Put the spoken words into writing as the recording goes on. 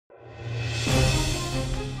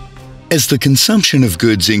As the consumption of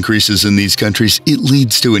goods increases in these countries, it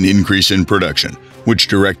leads to an increase in production, which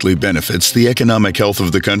directly benefits the economic health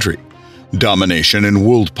of the country. Domination in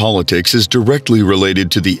world politics is directly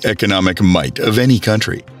related to the economic might of any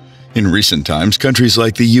country. In recent times, countries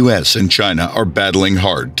like the US and China are battling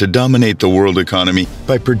hard to dominate the world economy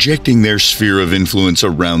by projecting their sphere of influence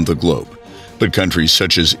around the globe. But countries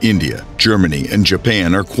such as India, Germany, and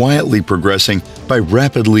Japan are quietly progressing by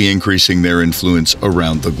rapidly increasing their influence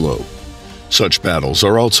around the globe. Such battles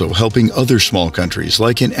are also helping other small countries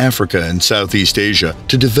like in Africa and Southeast Asia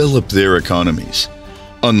to develop their economies.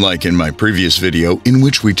 Unlike in my previous video in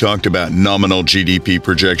which we talked about nominal GDP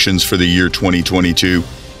projections for the year 2022,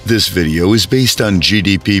 this video is based on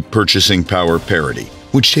GDP purchasing power parity,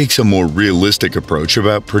 which takes a more realistic approach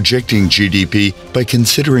about projecting GDP by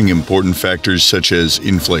considering important factors such as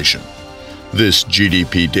inflation. This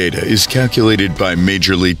GDP data is calculated by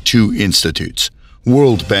majorly two institutes,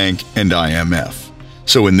 World Bank and IMF.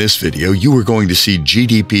 So in this video, you are going to see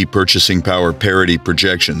GDP purchasing power parity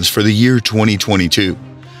projections for the year 2022.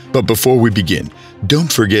 But before we begin,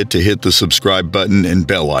 don't forget to hit the subscribe button and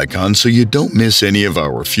bell icon so you don't miss any of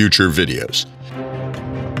our future videos.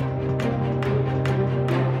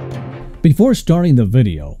 Before starting the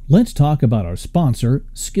video, let's talk about our sponsor,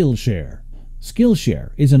 Skillshare.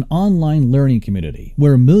 Skillshare is an online learning community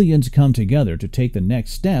where millions come together to take the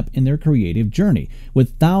next step in their creative journey,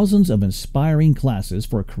 with thousands of inspiring classes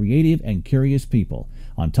for creative and curious people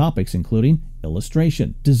on topics including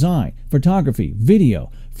illustration, design, photography,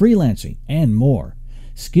 video, freelancing, and more.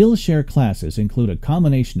 Skillshare classes include a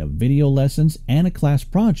combination of video lessons and a class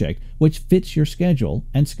project which fits your schedule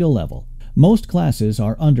and skill level. Most classes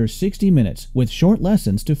are under 60 minutes with short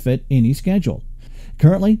lessons to fit any schedule.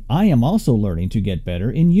 Currently, I am also learning to get better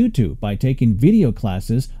in YouTube by taking video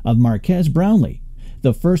classes of Marques Brownlee.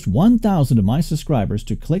 The first 1,000 of my subscribers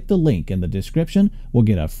to click the link in the description will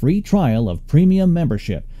get a free trial of premium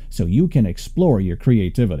membership so you can explore your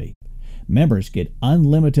creativity. Members get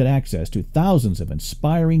unlimited access to thousands of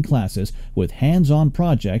inspiring classes with hands-on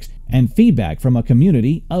projects and feedback from a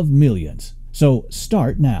community of millions. So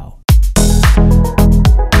start now.